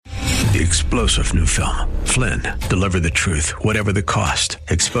The explosive new film, Flynn, deliver the truth, whatever the cost,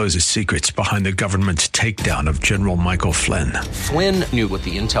 exposes secrets behind the government's takedown of General Michael Flynn. Flynn knew what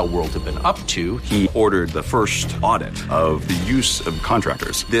the intel world had been up to. He ordered the first audit of the use of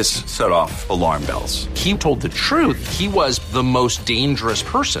contractors. This set off alarm bells. He told the truth. He was the most dangerous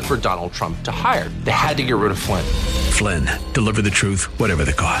person for Donald Trump to hire. They had to get rid of Flynn. Flynn, deliver the truth, whatever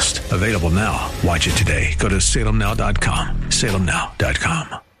the cost. Available now. Watch it today. Go to salemnow.com.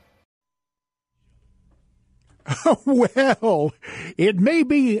 salemnow.com. Well, it may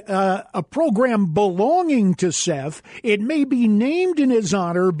be a program belonging to Seth. It may be named in his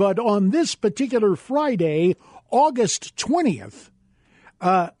honor, but on this particular Friday, August 20th,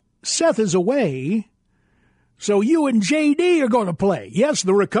 Seth is away, so you and J.D. are going to play. Yes,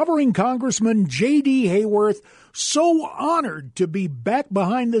 the recovering Congressman J.D. Hayworth, so honored to be back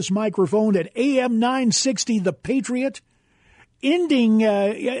behind this microphone at AM 960 The Patriot. Ending,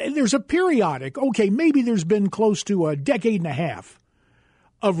 there's a periodic, maybe there's been close to a decade and a half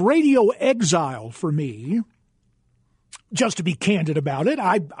of radio exile for me. Just to be candid about it,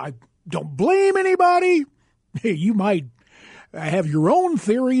 I don't blame anybody. You might have your own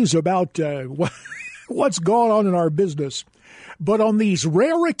theories about what's going on in our business. But on these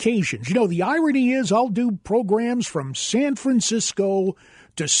rare occasions, the irony is I'll do programs from San Francisco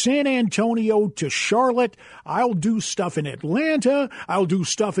to San Antonio to Charlotte. I'll do stuff in Atlanta. I'll do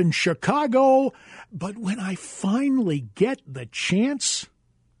stuff in Chicago. But when I finally get the chance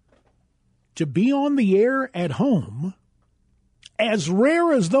to be on the air at home, as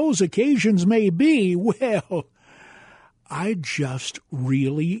rare as those occasions may be, well, I just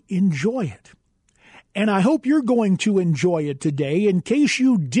really enjoy it. And I hope you're going to enjoy it today. In case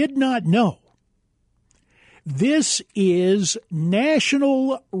you did not know, this is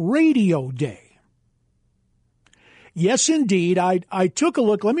National Radio Day. Yes, indeed. I took a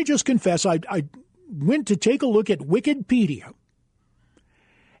look. Let me just confess, I went to take a look at Wikipedia,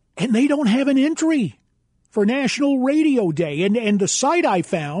 and they don't have an entry for National Radio Day. And the site I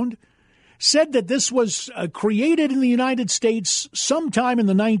found said that this was created in the United States sometime in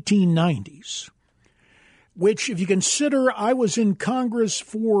the 1990s, which, if you consider I was in Congress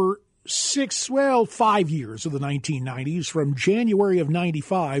for 5 years of the 1990s, from January of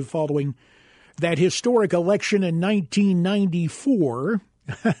 95, following that historic election in 1994.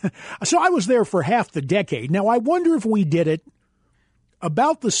 So I was there for half the decade. Now, I wonder if we did it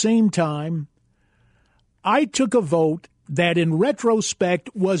about the same time I took a vote that, in retrospect,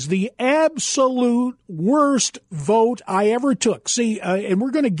 was the absolute worst vote I ever took. See, and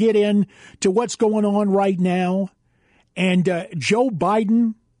we're going to get into what's going on right now. And Joe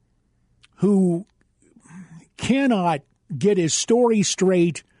Biden, who cannot get his story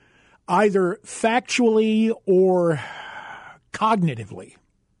straight either factually or cognitively.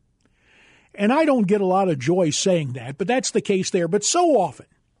 And I don't get a lot of joy saying that, but that's the case there. But so often,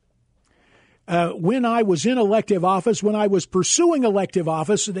 when I was in elective office, when I was pursuing elective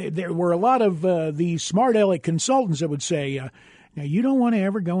office, there were a lot of the smart aleck consultants that would say, now, you don't want to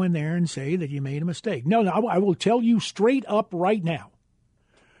ever go in there and say that you made a mistake. No, I will tell you straight up right now.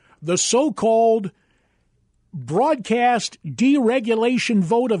 The so-called broadcast deregulation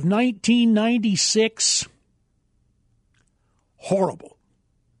vote of 1996, horrible.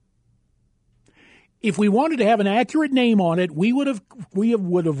 If we wanted to have an accurate name on it, we would have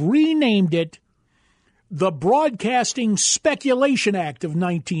renamed it the Broadcasting Speculation Act of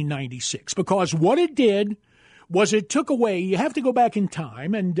 1996, because what it did was it took away, you have to go back in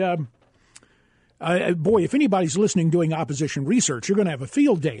time, and boy, if anybody's listening doing opposition research, you're going to have a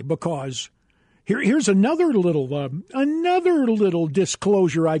field day, because here's another little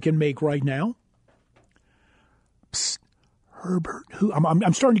disclosure I can make right now. Psst, Herbert,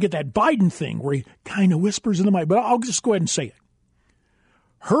 I'm starting to get that Biden thing where he kind of whispers in the mic, but I'll just go ahead and say it.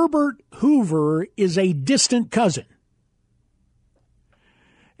 Herbert Hoover is a distant cousin.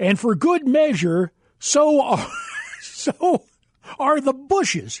 And for good measure, so are the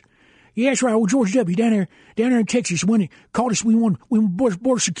Bushes. Yeah, that's right. Well, George W. down there in Texas, when he called us, we won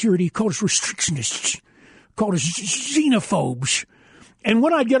border security, called us restrictionists, called us xenophobes. And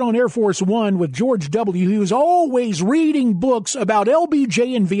when I'd get on Air Force One with George W., he was always reading books about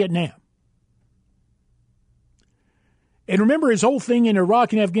LBJ in Vietnam. And remember his whole thing in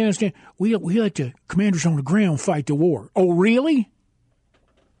Iraq and Afghanistan? We let the commanders on the ground fight the war. Oh, really?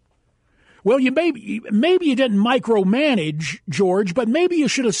 Well, maybe you didn't micromanage, George, but maybe you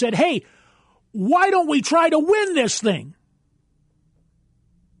should have said, hey, why don't we try to win this thing?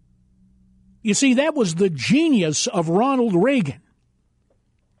 You see, that was the genius of Ronald Reagan.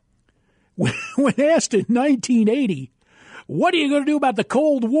 When asked in 1980 what are you going to do about the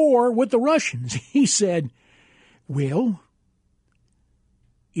Cold War with the Russians? He said, well,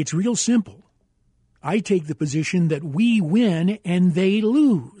 it's real simple. I take the position that we win and they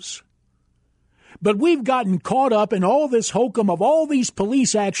lose. But we've gotten caught up in all this hokum of all these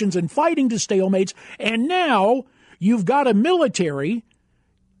police actions and fighting to stalemates, and now you've got a military.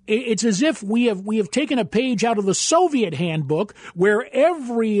 It's as if we have taken a page out of the Soviet handbook where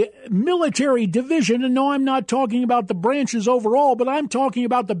every military division, and no, I'm not talking about the branches overall, but I'm talking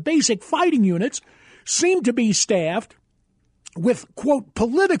about the basic fighting units, seem to be staffed with, quote,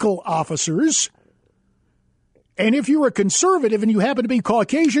 political officers. And if you're a conservative and you happen to be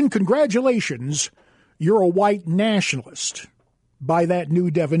Caucasian, congratulations, you're a white nationalist by that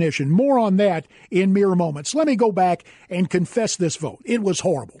new definition. More on that in mere moments. Let me go back and confess this vote. It was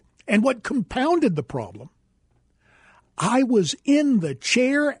horrible. And what compounded the problem, I was in the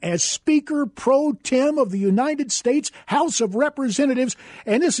chair as Speaker Pro Tem of the United States House of Representatives,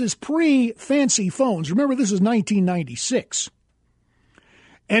 and this is pre-fancy phones. Remember, this is 1996.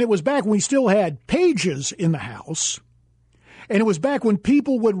 And it was back when we still had pages in the House, and it was back when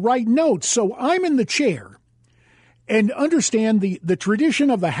people would write notes. So I'm in the chair, and understand the tradition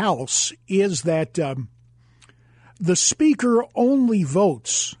of the House is that the Speaker only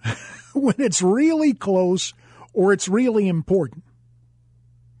votes when it's really close or it's really important.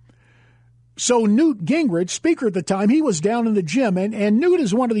 So Newt Gingrich, Speaker at the time, he was down in the gym, and Newt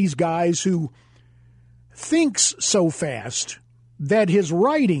is one of these guys who thinks so fast that his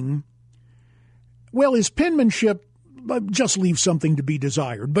writing, well, his penmanship just leaves something to be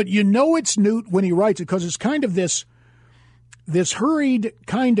desired. But you know it's Newt when he writes it because it's kind of this hurried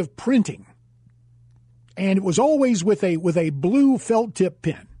kind of printing. And it was always with a blue felt tip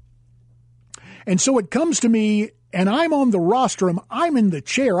pen. And so it comes to me, and I'm on the rostrum, I'm in the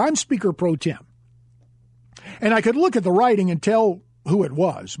chair, I'm Speaker Pro Tem. And I could look at the writing and tell who it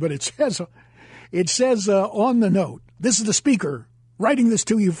was, but it says on the note, this is the Speaker writing this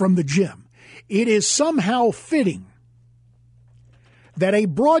to you from the gym. It is somehow fitting that a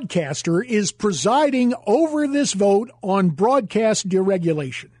broadcaster is presiding over this vote on broadcast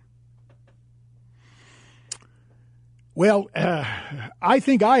deregulation. Well, I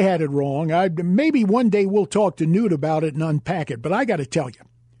think I had it wrong. Maybe one day we'll talk to Newt about it and unpack it, but I got to tell you.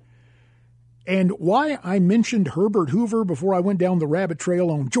 And why I mentioned Herbert Hoover before I went down the rabbit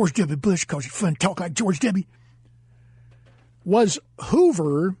trail on George W. Bush, because it's fun to talk like George W., was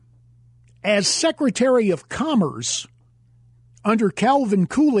Hoover, as Secretary of Commerce under Calvin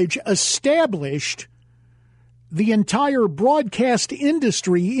Coolidge, established the entire broadcast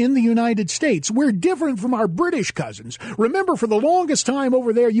industry in the United States. We're different from our British cousins. Remember, for the longest time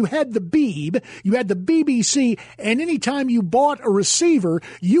over there, you had the Beeb, you had the BBC, and anytime you bought a receiver,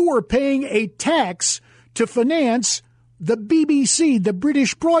 you were paying a tax to finance the BBC, the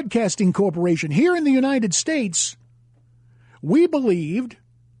British Broadcasting Corporation. Here in the United States, we believed,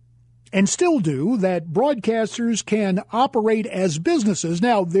 and still do, that broadcasters can operate as businesses.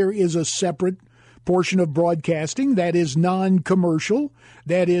 Now, there is a separate portion of broadcasting that is non-commercial,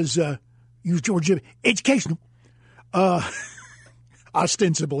 that is, use George, educational,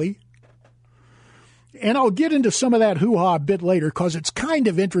 ostensibly. And I'll get into some of that hoo-ha a bit later because it's kind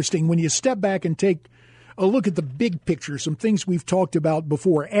of interesting when you step back and take a look at the big picture, some things we've talked about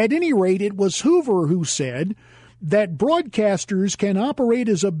before. At any rate, it was Hoover who said that broadcasters can operate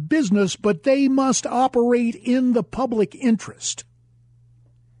as a business, but they must operate in the public interest.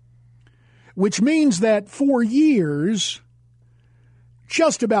 Which means that for years,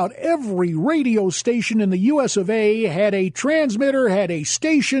 just about every radio station in the U.S. of A. had a transmitter, had a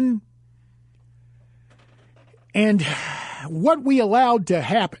station. And what we allowed to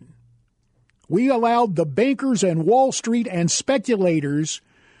happen, we allowed the bankers and Wall Street and speculators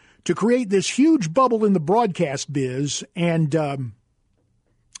to create this huge bubble in the broadcast biz, and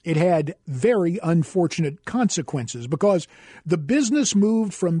it had very unfortunate consequences because the business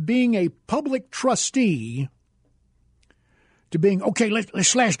moved from being a public trustee to being, okay, let's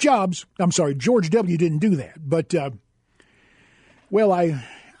slash jobs. I'm sorry, George W. didn't do that. But, well, I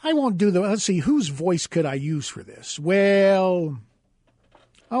won't do let's see, whose voice could I use for this? Well,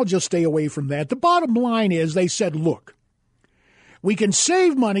 I'll just stay away from that. The bottom line is they said, look, we can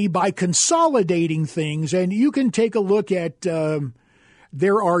save money by consolidating things, and you can take a look at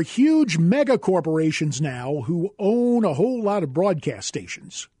there are huge mega corporations now who own a whole lot of broadcast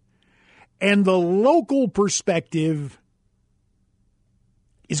stations. And the local perspective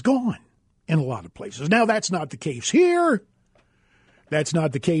is gone in a lot of places. Now, that's not the case here. That's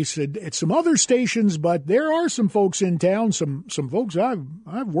not the case at some other stations, but there are some folks in town, some folks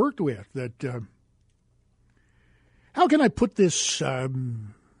I've worked with that how can I put this? I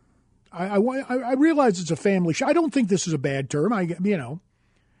realize it's a family show. I don't think this is a bad term. A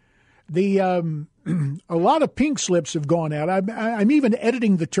lot of pink slips have gone out. I'm even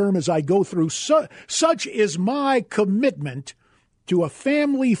editing the term as I go through. Such is my commitment to a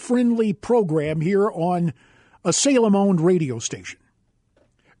family-friendly program here on a Salem-owned radio station.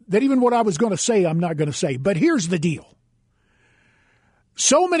 That even what I was going to say, I'm not going to say. But here's the deal.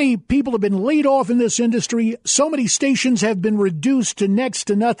 So many people have been laid off in this industry. So many stations have been reduced to next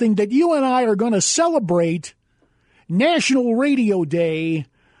to nothing that you and I are going to celebrate National Radio Day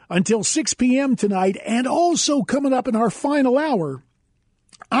until 6 p.m. tonight. And also coming up in our final hour,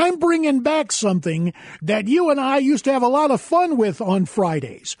 I'm bringing back something that you and I used to have a lot of fun with on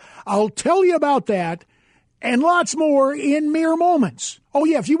Fridays. I'll tell you about that and lots more in mere moments. Oh,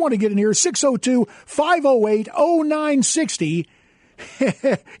 yeah, if you want to get in here, 602-508-0960.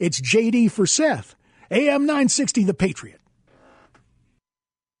 It's JD for Seth, AM 960, The Patriot.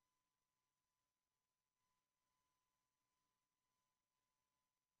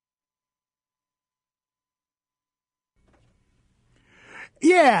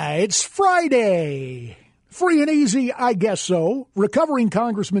 Yeah, it's Friday. Free and easy, I guess so. Recovering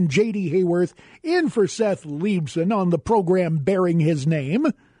Congressman J.D. Hayworth in for Seth Leibson on the program bearing his name.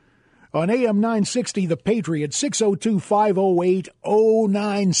 On AM 960, The Patriot,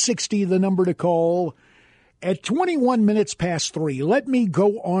 602-508-0960, the number to call. At 21 minutes past 3, let me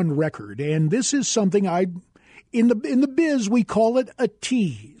go on record. And this is something in the biz, we call it a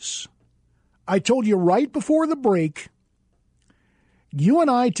tease. I told you right before the break, you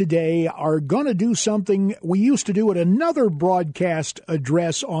and I today are going to do something we used to do at another broadcast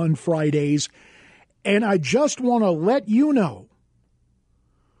address on Fridays, and I just want to let you know.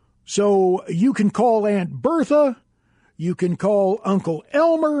 So you can call Aunt Bertha, you can call Uncle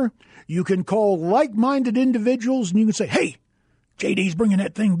Elmer, you can call like-minded individuals, and you can say, hey, JD's bringing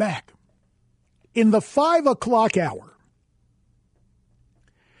that thing back. In the 5 o'clock hour,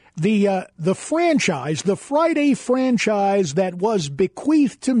 the franchise, the Friday franchise that was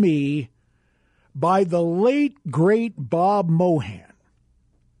bequeathed to me by the late, great Bob Mohan,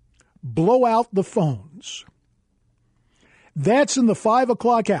 Blow Out the Phones. That's in the 5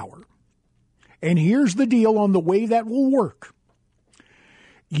 o'clock hour. And here's the deal on the way that will work.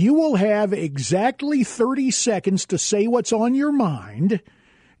 You will have exactly 30 seconds to say what's on your mind.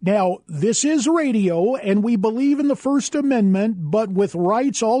 Now, this is radio, and we believe in the First Amendment, but with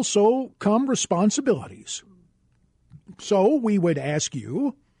rights also come responsibilities. So we would ask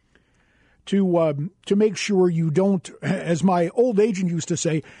you to make sure you don't, as my old agent used to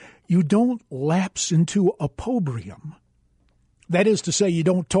say, you don't lapse into opprobrium. That is to say, you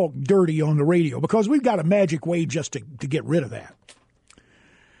don't talk dirty on the radio, because we've got a magic way just to get rid of that.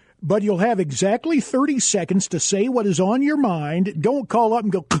 But you'll have exactly 30 seconds to say what is on your mind. Don't call up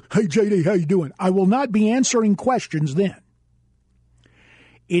and go, hey, JD, how you doing? I will not be answering questions then.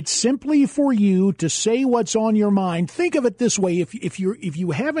 It's simply for you to say what's on your mind. Think of it this way. If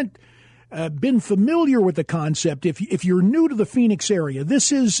you haven't been familiar with the concept, if you're new to the Phoenix area, this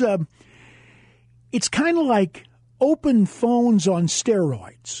is, it's kind of like open phones on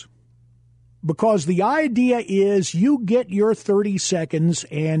steroids, because the idea is you get your 30 seconds,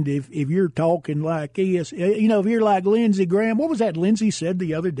 and if you're talking like, if you're like Lindsey Graham, what was that Lindsey said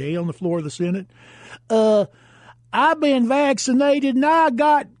the other day on the floor of the Senate? I've been vaccinated and I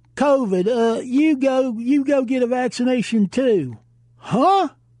got COVID. You go get a vaccination too. Huh?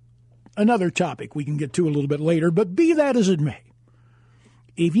 Another topic we can get to a little bit later, but be that as it may.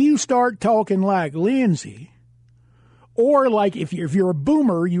 If you start talking like Lindsey, or like if you're a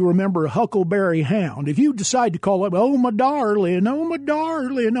boomer, you remember Huckleberry Hound. If you decide to call up, oh, my darling,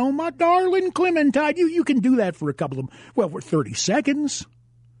 Clementine, you can do that for for 30 seconds.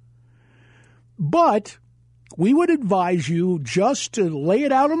 But we would advise you just to lay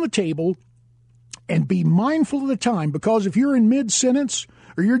it out on the table and be mindful of the time, because if you're in mid-sentence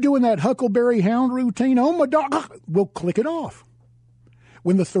or you're doing that Huckleberry Hound routine, oh, my darling, we'll click it off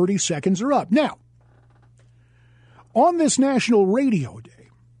when the 30 seconds are up. Now, on this National Radio Day,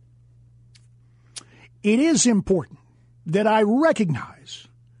 it is important that I recognize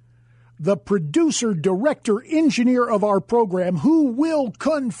the producer, director, engineer of our program who will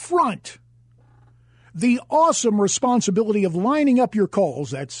confront the awesome responsibility of lining up your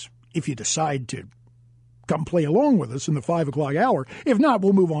calls. That's if you decide to come play along with us in the 5 o'clock hour. If not,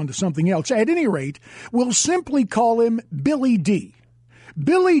 we'll move on to something else. At any rate, we'll simply call him Billy D.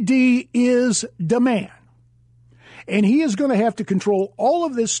 Billy D is the man. And he is going to have to control all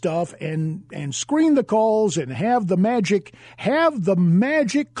of this stuff and screen the calls and have the magic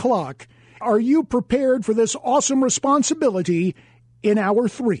clock are you prepared for this awesome responsibility in hour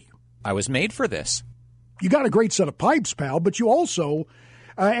 3? I was made for this. You got a great set of pipes, pal, but you also,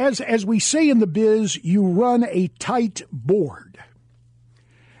 as we say in the biz, you run a tight board.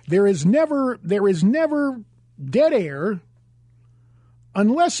 There is never dead air,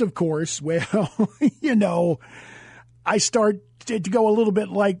 unless, of course, well, I start to go a little bit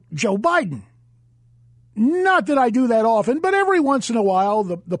like Joe Biden. Not that I do that often, but every once in a while,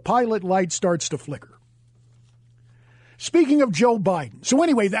 the pilot light starts to flicker. Speaking of Joe Biden. So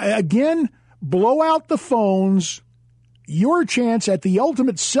anyway, again, blow out the phones. Your chance at the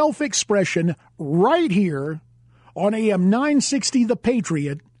ultimate self-expression right here on AM 960 The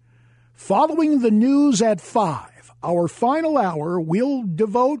Patriot. Following the news at 5, our final hour, we'll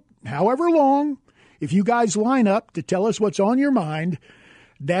devote however long, if you guys line up to tell us what's on your mind.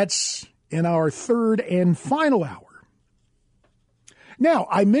 That's in our third and final hour. Now,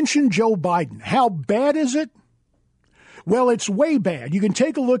 I mentioned Joe Biden. How bad is it? Well, it's way bad. You can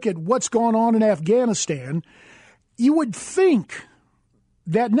take a look at what's gone on in Afghanistan. You would think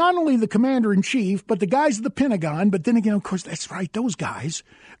that not only the commander-in-chief, but the guys at the Pentagon, but then again, of course, that's right, those guys,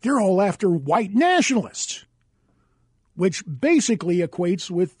 they're all after white nationalists, which basically equates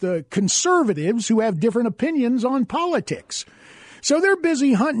with the conservatives who have different opinions on politics. So they're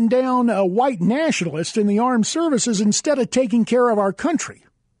busy hunting down white nationalists in the armed services instead of taking care of our country.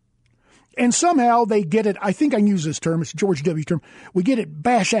 And somehow they get it. I think I can use this term. It's a George W. term. We get it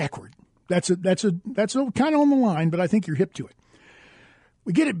bash-ackward. That's a kind of on the line, but I think you're hip to it.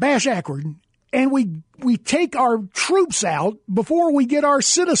 We get it bash-ackward, and we take our troops out before we get our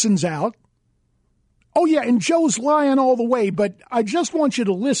citizens out. Oh, yeah, and Joe's lying all the way, but I just want you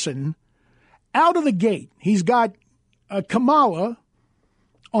to listen. Out of the gate, he's got Kamala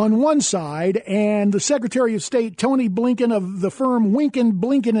on one side and the Secretary of State, Tony Blinken of the firm Winkin,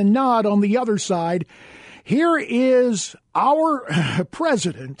 Blinken, and Nod on the other side. Here is our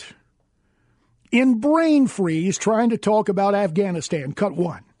president in brain freeze trying to talk about Afghanistan. Cut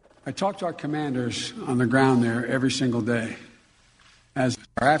 1. I talk to our commanders on the ground there every single day as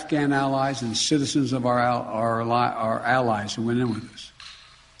our Afghan allies and citizens of our allies who went in with us.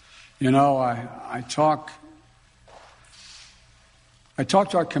 I talk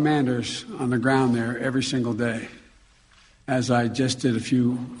to our commanders on the ground there every single day, as I just did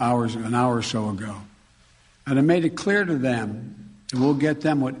an hour or so ago. And I made it clear to them that we'll get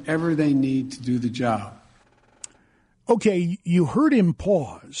them whatever they need to do the job. Okay, you heard him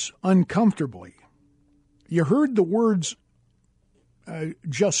pause uncomfortably. You heard the words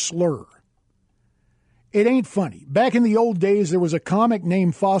just slur. It ain't funny. Back in the old days, there was a comic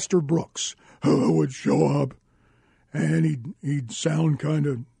named Foster Brooks who would show up, and he'd sound kind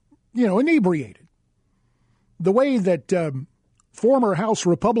of, inebriated. The way that former House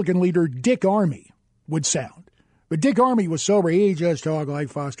Republican leader Dick Armey would sound. But Dick Armey was sober. He just talked like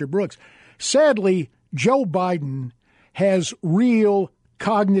Foster Brooks. Sadly, Joe Biden has real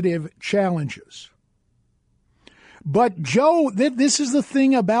cognitive challenges. But Joe, this is the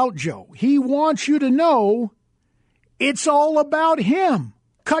thing about Joe. He wants you to know it's all about him.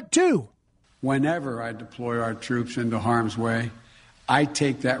 Cut 2. Whenever I deploy our troops into harm's way, I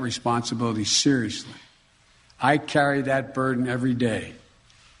take that responsibility seriously. I carry that burden every day,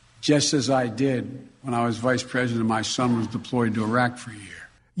 just as I did when I was vice president and my son was deployed to Iraq for a year.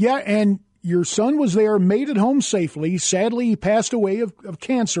 Yeah, and your son was there, made it home safely. Sadly, he passed away of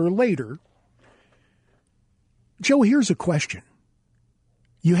cancer later. Joe, here's a question.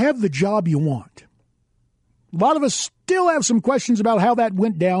 You have the job you want. A lot of us still have some questions about how that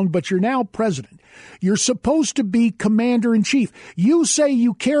went down, but you're now president. You're supposed to be commander-in-chief. You say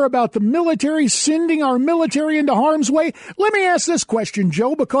you care about the military, sending our military into harm's way. Let me ask this question,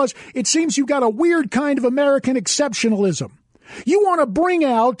 Joe, because it seems you've got a weird kind of American exceptionalism. You want to bring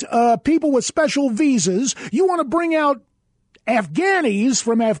out people with special visas. You want to bring out Afghanis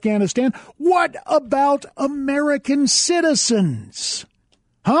from Afghanistan. What about American citizens?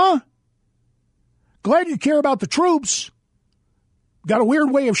 Huh? Glad you care about the troops. Got a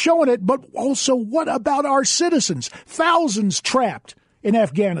weird way of showing it, but also what about our citizens? Thousands trapped in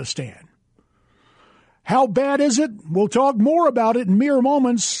Afghanistan. How bad is it? We'll talk more about it in mere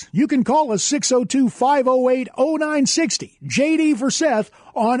moments. You can call us 602-508-0960. JD for Seth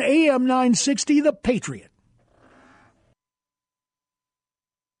on AM 960 The Patriot.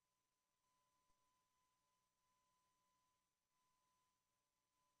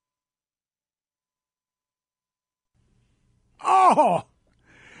 Oh,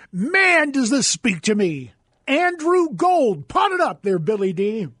 man, does this speak to me. Andrew Gold, pot it up there, Billy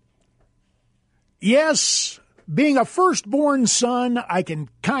D. Yes, being a firstborn son, I can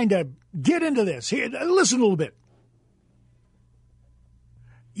kind of get into this. Here, listen a little bit.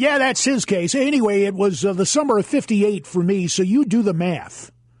 Yeah, that's his case. Anyway, it was the summer of 58 for me, so you do the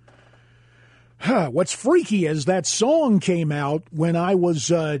math. What's freaky is that song came out when I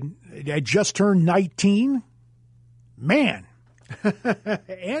just turned 19. Man,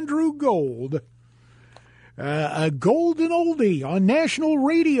 Andrew Gold, a golden oldie on National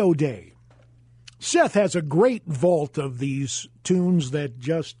Radio Day. Seth has a great vault of these tunes that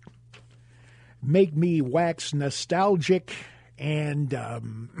just make me wax nostalgic and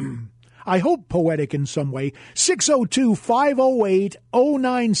I hope poetic in some way.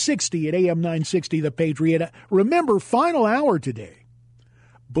 602-508-0960 at AM 960 The Patriot. Remember, final hour today.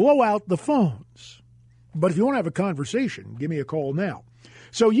 Blow out the phones. But if you want to have a conversation, give me a call now.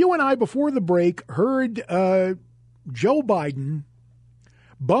 So you and I, before the break, heard Joe Biden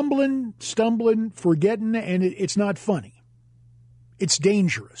bumbling, stumbling, forgetting, and it's not funny. It's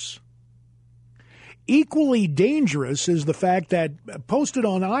dangerous. Equally dangerous is the fact that posted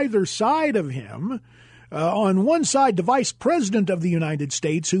on either side of him, on one side, the Vice President of the United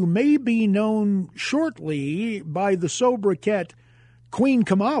States, who may be known shortly by the sobriquet Queen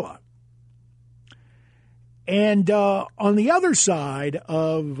Kamala. And on the other side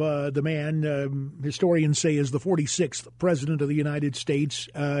of the man, historians say is the 46th President of the United States,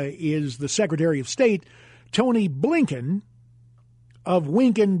 is the Secretary of State, Tony Blinken, of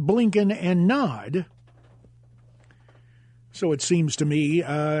Winkin, Blinken, and Nod. So it seems to me,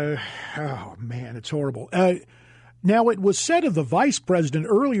 oh man, it's horrible. Now, it was said of the Vice President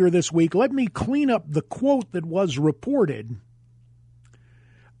earlier this week, let me clean up the quote that was reported.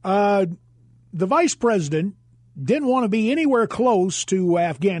 The Vice President didn't want to be anywhere close to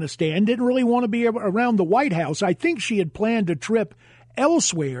Afghanistan, didn't really want to be around the White House. I think she had planned a trip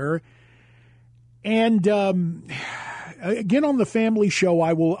elsewhere. And again, on the family show,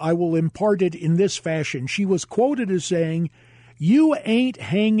 I will impart it in this fashion. She was quoted as saying, "You ain't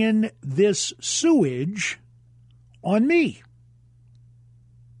hanging this sewage on me."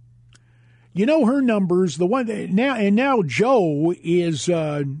 You know her numbers. The one now Joe is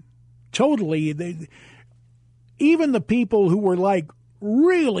totally. Even the people who were like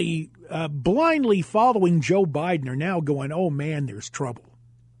really blindly following Joe Biden are now going, "Oh man, there's trouble."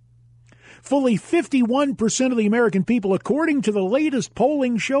 Fully 51% of the American people, according to the latest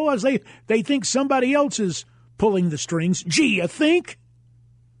polling, show us they think somebody else is pulling the strings. Gee, you think?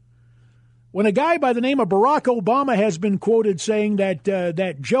 When a guy by the name of Barack Obama has been quoted saying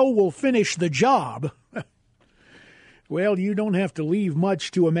that Joe will finish the job, well, you don't have to leave much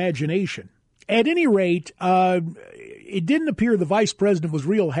to imagination. At any rate, it didn't appear the vice president was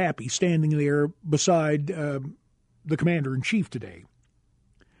real happy standing there beside the commander-in-chief today.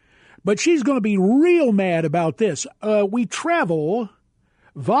 But she's going to be real mad about this. We travel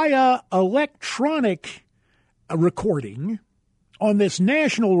via electronic recording on this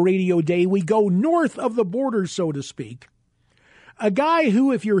National Radio Day. We go north of the border, so to speak. A guy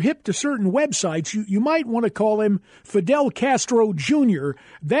who, if you're hip to certain websites, you might want to call him Fidel Castro Jr.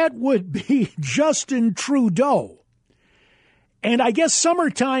 That would be Justin Trudeau. And I guess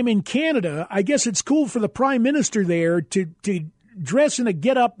summertime in Canada, I guess it's cool for the prime minister there to dress in a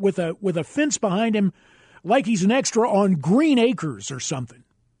get-up with a fence behind him like he's an extra on Green Acres or something.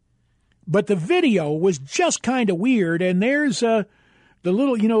 But the video was just kind of weird, and there's the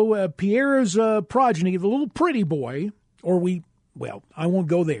little, Pierre's progeny, the little pretty boy, well, I won't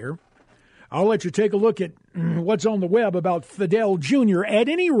go there. I'll let you take a look at what's on the web about Fidel Jr. At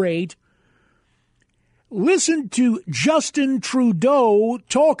any rate, listen to Justin Trudeau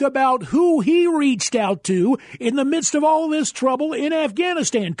talk about who he reached out to in the midst of all this trouble in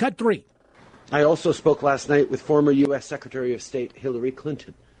Afghanistan. Cut 3. I also spoke last night with former U.S. Secretary of State Hillary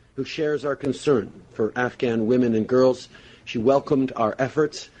Clinton, who shares our concern for Afghan women and girls. She welcomed our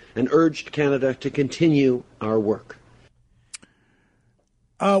efforts and urged Canada to continue our work.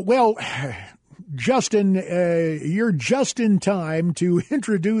 Justin, you're just in time to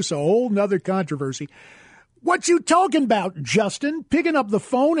introduce a whole nother controversy. What you talking about, Justin? Picking up the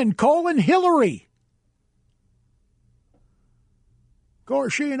phone and calling Hillary. Of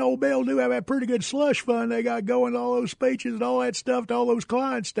course, she and old Bill do have that pretty good slush fund they got going, all those speeches and all that stuff to all those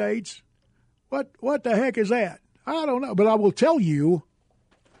client states. What the heck is that? I don't know, but I will tell you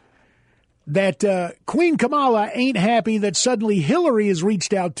that Queen Kamala ain't happy that suddenly Hillary is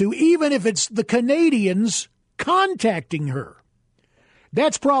reached out to, even if it's the Canadians contacting her.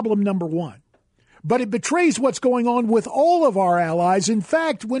 That's problem number one. But it betrays what's going on with all of our allies. In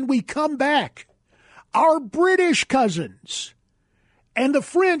fact, when we come back, our British cousins and the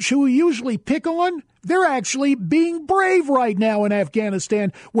French, who we usually pick on, They're actually being brave right now in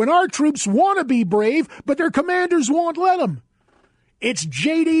Afghanistan when our troops want to be brave, but their commanders won't let them. It's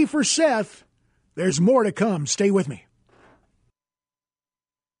JD for Seth. There's more to come. Stay with me.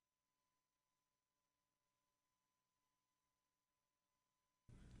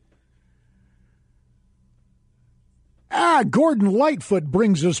 Gordon Lightfoot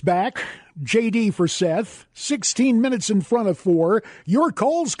brings us back. JD for Seth, 16 minutes in front of 4. Your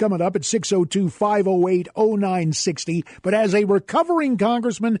call's coming up at 602-508-0960. But as a recovering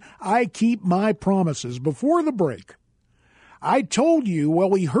congressman, I keep my promises. Before the break, I told you,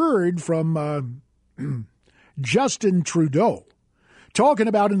 we heard from Justin Trudeau talking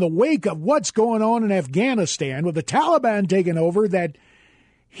about in the wake of what's going on in Afghanistan with the Taliban taking over that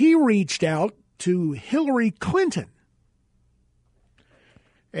he reached out to Hillary Clinton.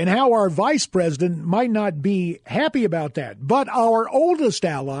 And how our vice president might not be happy about that. But our oldest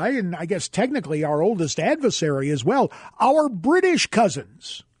ally, and I guess technically our oldest adversary as well, our British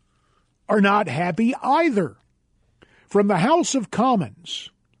cousins are not happy either. From the House of Commons,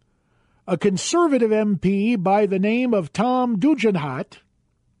 a Conservative MP by the name of Tom Dugenhat,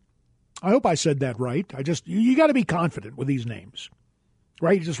 I hope I said that right. You got to be confident with these names,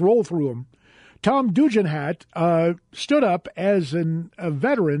 right? You just roll through them. Tom Dugenhat stood up as a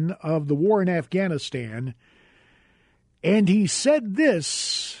veteran of the war in Afghanistan, and he said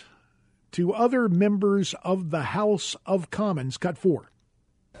this to other members of the House of Commons. Cut 4.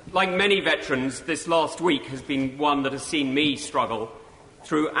 Like many veterans, this last week has been one that has seen me struggle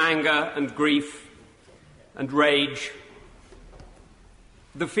through anger and grief and rage,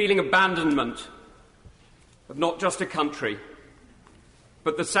 the feeling of abandonment of not just a country,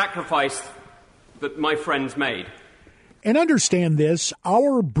 but the sacrifice that my friends made. And understand this,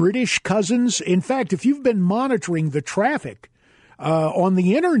 our British cousins, in fact, if you've been monitoring the traffic on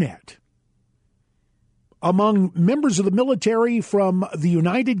the internet among members of the military from the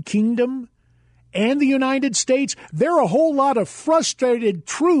United Kingdom and the United States, there are a whole lot of frustrated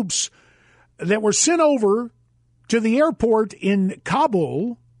troops that were sent over to the airport in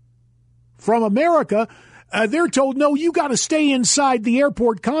Kabul from America. They're told, no, you got to stay inside the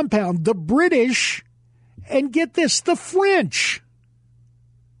airport compound. The British, and get this, the French,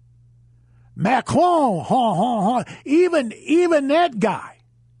 Macron, even that guy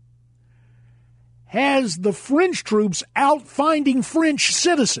has the French troops out finding French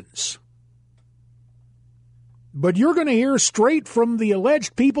citizens. But you're going to hear straight from the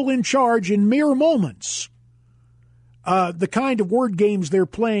alleged people in charge in mere moments the kind of word games they're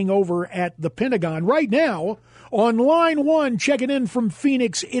playing over at the Pentagon. Right now, on line 1, checking in from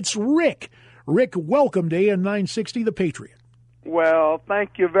Phoenix, it's Rick. Rick, welcome to AM 960, The Patriot. Well,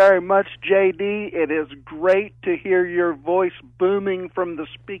 thank you very much, J.D. It is great to hear your voice booming from the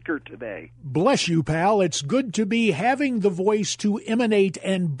speaker today. Bless you, pal. It's good to be having the voice to emanate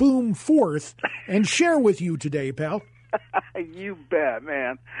and boom forth and share with you today, pal. You bet,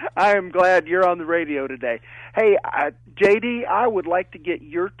 man. I am glad you're on the radio today. Hey, J.D., I would like to get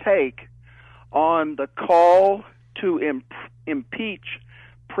your take on the call to impeach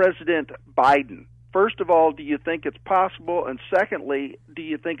President Biden. First of all, do you think it's possible? And secondly, do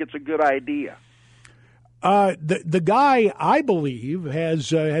you think it's a good idea? The guy, I believe,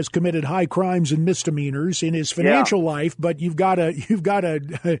 has committed high crimes and misdemeanors in his financial life, but you've got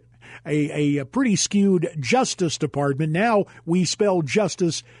a pretty skewed Justice Department. Now we spell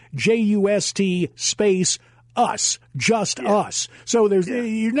justice J-U-S-T space us, just us. So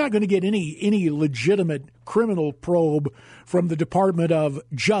you're not going to get any legitimate criminal probe from the Department of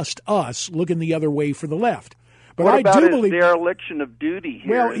Just Us looking the other way for the left. But what about I do believe dereliction of duty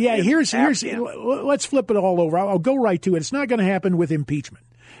here? Well, yeah, here's let's flip it all over. I'll go right to it. It's not going to happen with impeachment.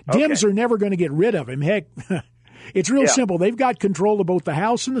 Dems are never going to get rid of him. Heck, it's real simple. They've got control of both the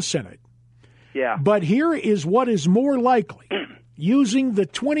House and the Senate. Yeah. But here is what is more likely. Using the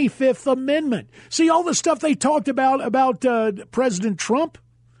 25th Amendment. See all the stuff they talked about President Trump?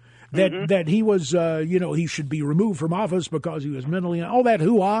 That he was, he should be removed from office because he was mentally, all that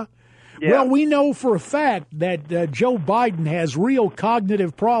hoo-ha. Yeah. Well, we know for a fact that Joe Biden has real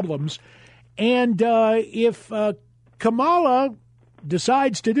cognitive problems. And if Kamala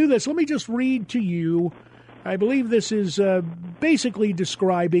decides to do this, let me just read to you. I believe this is basically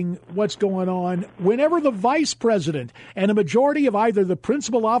describing what's going on. Whenever the vice president and a majority of either the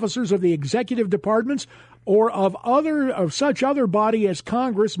principal officers of the executive departments or of such other body as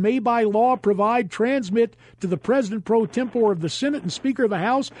Congress may by law transmit to the President pro tempore of the Senate and Speaker of the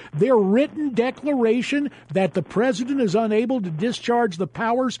House their written declaration that the President is unable to discharge the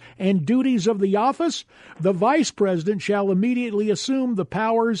powers and duties of the office, the Vice President shall immediately assume the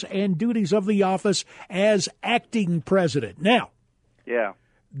powers and duties of the office as acting President. Now, yeah.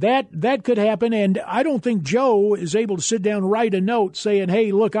 That could happen, and I don't think Joe is able to sit down and write a note saying,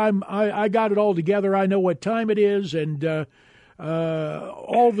 "Hey, look, I got it all together. I know what time it is," and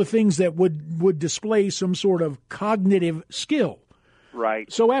all the things that would display some sort of cognitive skill.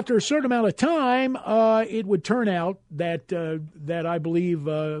 Right. So after a certain amount of time, it would turn out that I believe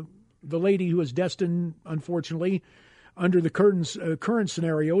the lady who is destined, unfortunately, under the current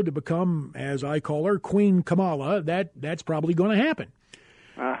scenario, to become, as I call her, Queen Kamala, that's probably going to happen.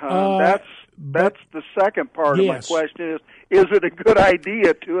 That's the second part of my question is it a good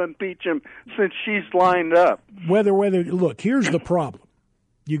idea to impeach him since she's lined up? Look, here's the problem.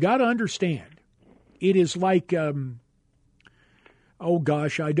 You got to understand. It is like, oh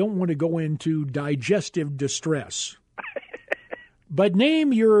gosh, I don't want to go into digestive distress. But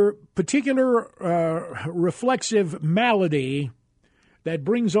name your particular reflexive malady that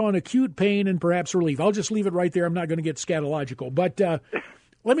brings on acute pain and perhaps relief. I'll just leave it right there. I'm not going to get scatological. But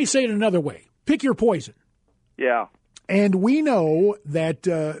let me say it another way. Pick your poison. Yeah. And we know that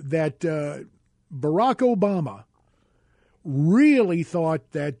Barack Obama really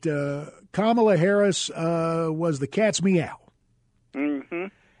thought that Kamala Harris was the cat's meow. Mm-hmm.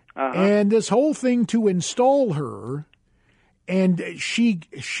 And this whole thing to install her, and she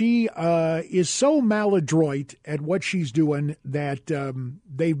is so maladroit at what she's doing that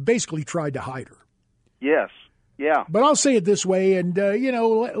they basically tried to hide her. Yes. Yeah. But I'll say it this way, and,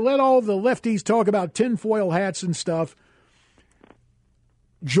 let all the lefties talk about tinfoil hats and stuff.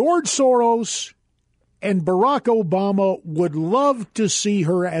 George Soros and Barack Obama would love to see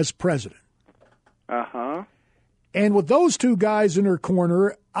her as president. Uh-huh. And with those two guys in her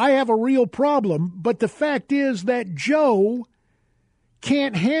corner, I have a real problem. But the fact is that Joe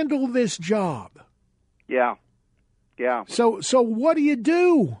can't handle this job. Yeah. Yeah. So what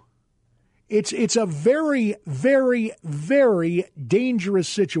do? It's a very, very, very dangerous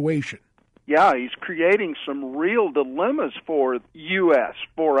situation. Yeah, he's creating some real dilemmas for U.S.,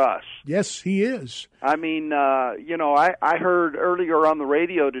 for us. Yes, he is. I mean, I heard earlier on the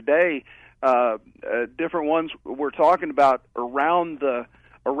radio today, different ones were talking about around the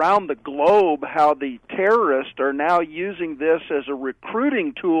globe how the terrorists are now using this as a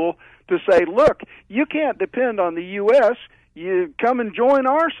recruiting tool to say, look, you can't depend on the U.S., you come and join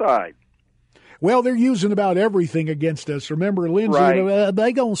our side. Well, they're using about everything against us. Remember, Lindsay, right.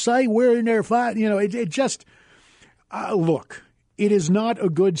 They going to say we're in there fighting. It just, look, it is not a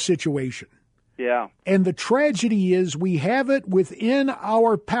good situation. Yeah. And the tragedy is we have it within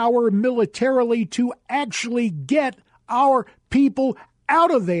our power militarily to actually get our people out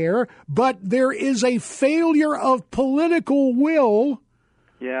of there, but there is a failure of political will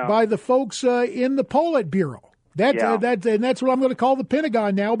by the folks in the Politburo. And that's what I'm going to call the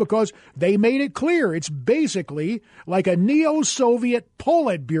Pentagon now, because they made it clear. It's basically like a neo-Soviet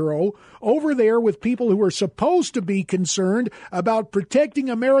Politburo over there with people who are supposed to be concerned about protecting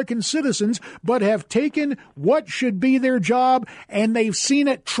American citizens, but have taken what should be their job and they've seen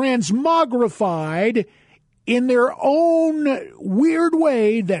it transmogrified in their own weird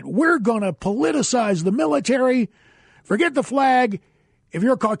way that we're going to politicize the military. Forget the flag. If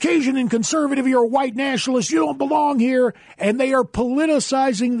you're Caucasian and conservative, you're a white nationalist, you don't belong here. And they are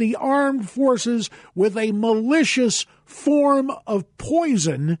politicizing the armed forces with a malicious form of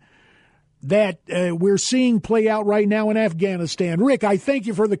poison that we're seeing play out right now in Afghanistan. Rick, I thank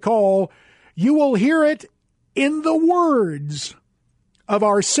you for the call. You will hear it in the words of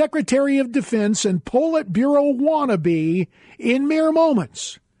our Secretary of Defense and Politburo wannabe in mere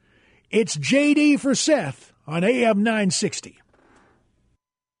moments. It's J.D. for Seth on AM 960.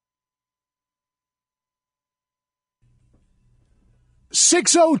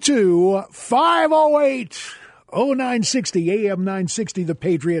 602-508-0960, AM 960, The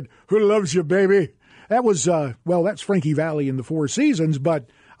Patriot. Who loves you, baby? That was, that's Frankie Valli in the Four Seasons, but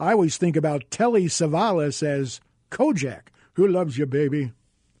I always think about Telly Savalas as Kojak. Who loves you, baby?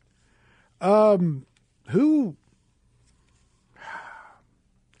 Who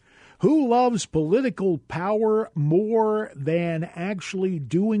loves political power more than actually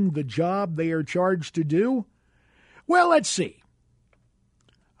doing the job they are charged to do? Well, let's see.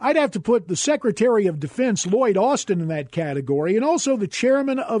 I'd have to put the Secretary of Defense, Lloyd Austin, in that category, and also the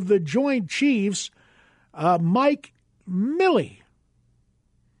chairman of the Joint Chiefs, Mike Milley.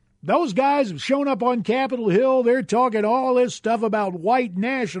 Those guys have shown up on Capitol Hill. They're talking all this stuff about white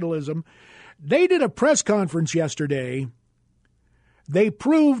nationalism. They did a press conference yesterday. They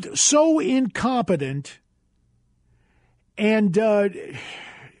proved so incompetent and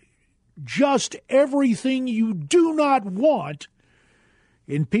just everything you do not want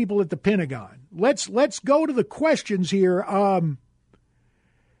in people at the Pentagon. Let's go to the questions here.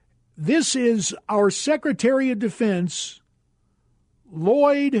 This is our Secretary of Defense,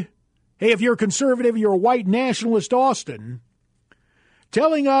 Lloyd, hey, if you're a conservative, you're a white nationalist, Austin,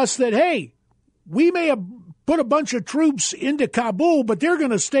 telling us that, hey, we may have put a bunch of troops into Kabul, but they're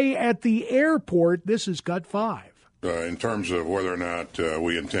going to stay at the airport. This is Cut 5. In terms of whether or not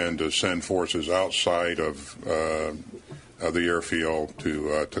we intend to send forces outside of the airfield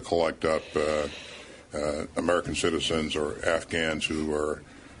to collect up American citizens or Afghans who are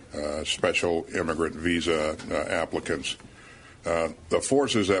special immigrant visa applicants, the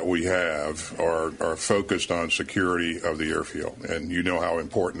forces that we have are focused on security of the airfield, and you know how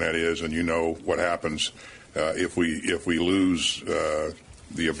important that is, and you know what happens if we lose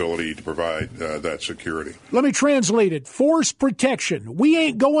the ability to provide that security. Let me translate it. Force protection. We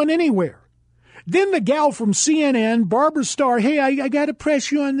ain't going anywhere. Then the gal from CNN, Barbara Starr, hey, I got to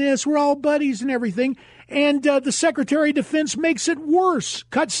press you on this. We're all buddies and everything. And the Secretary of Defense makes it worse.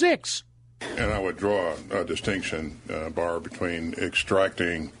 Cut 6. And I would draw a distinction, Barb, between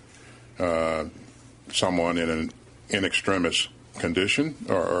extracting someone in an in extremis condition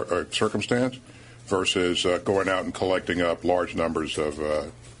or circumstance versus going out and collecting up large numbers of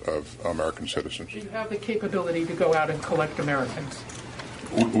American citizens. Do you have the capability to go out and collect Americans?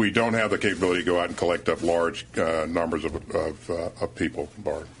 We don't have the capability to go out and collect up large numbers of people,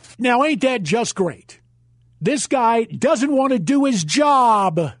 Barb. Now, ain't that just great? This guy doesn't want to do his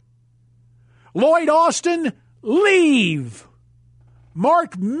job. Lloyd Austin, leave.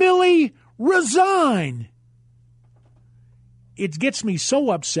 Mark Milley, resign. It gets me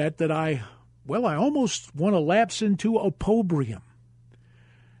so upset that I almost want to lapse into opprobrium.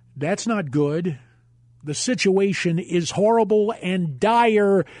 That's not good. The situation is horrible and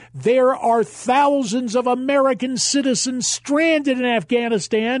dire. There are thousands of American citizens stranded in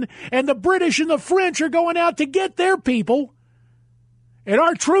Afghanistan, and the British and the French are going out to get their people. And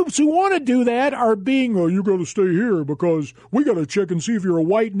our troops who want to do that are being, you got to stay here because we got to check and see if you're a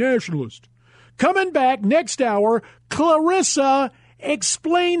white nationalist. Coming back next hour, Clarissa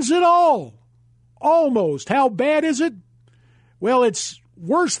explains it all. Almost. How bad is it? Well, it's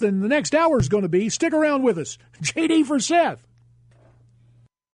worse than the next hour is going to be. Stick around with us. JD for Seth.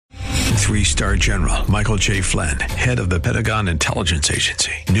 3-star General Michael J. Flynn, head of the Pentagon Intelligence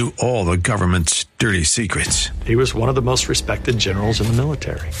Agency, knew all the government's dirty secrets. He was one of the most respected generals in the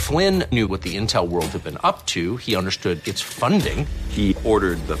military. Flynn knew what the intel world had been up to. He understood its funding. He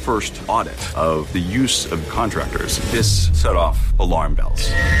ordered the first audit of the use of contractors. This set off alarm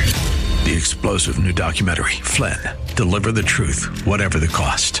bells. The explosive new documentary, Flynn, Deliver the Truth, Whatever the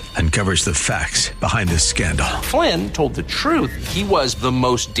Cost, uncovers the facts behind this scandal. Flynn told the truth. He was the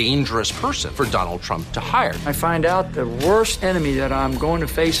most dangerous person for Donald Trump to hire. I find out the worst enemy that I'm going to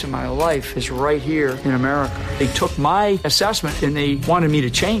face in my life is right here in America. They took my assessment and they wanted me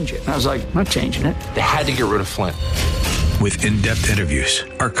to change it. And I was like, I'm not changing it. They had to get rid of Flynn. With in-depth interviews,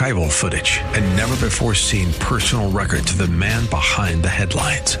 archival footage, and never-before-seen personal records of the man behind the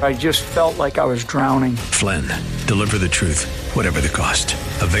headlines. I just felt like I was drowning. Flynn, Deliver the Truth, Whatever the Cost.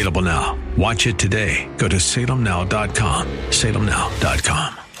 Available now. Watch it today. Go to salemnow.com.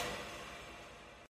 salemnow.com.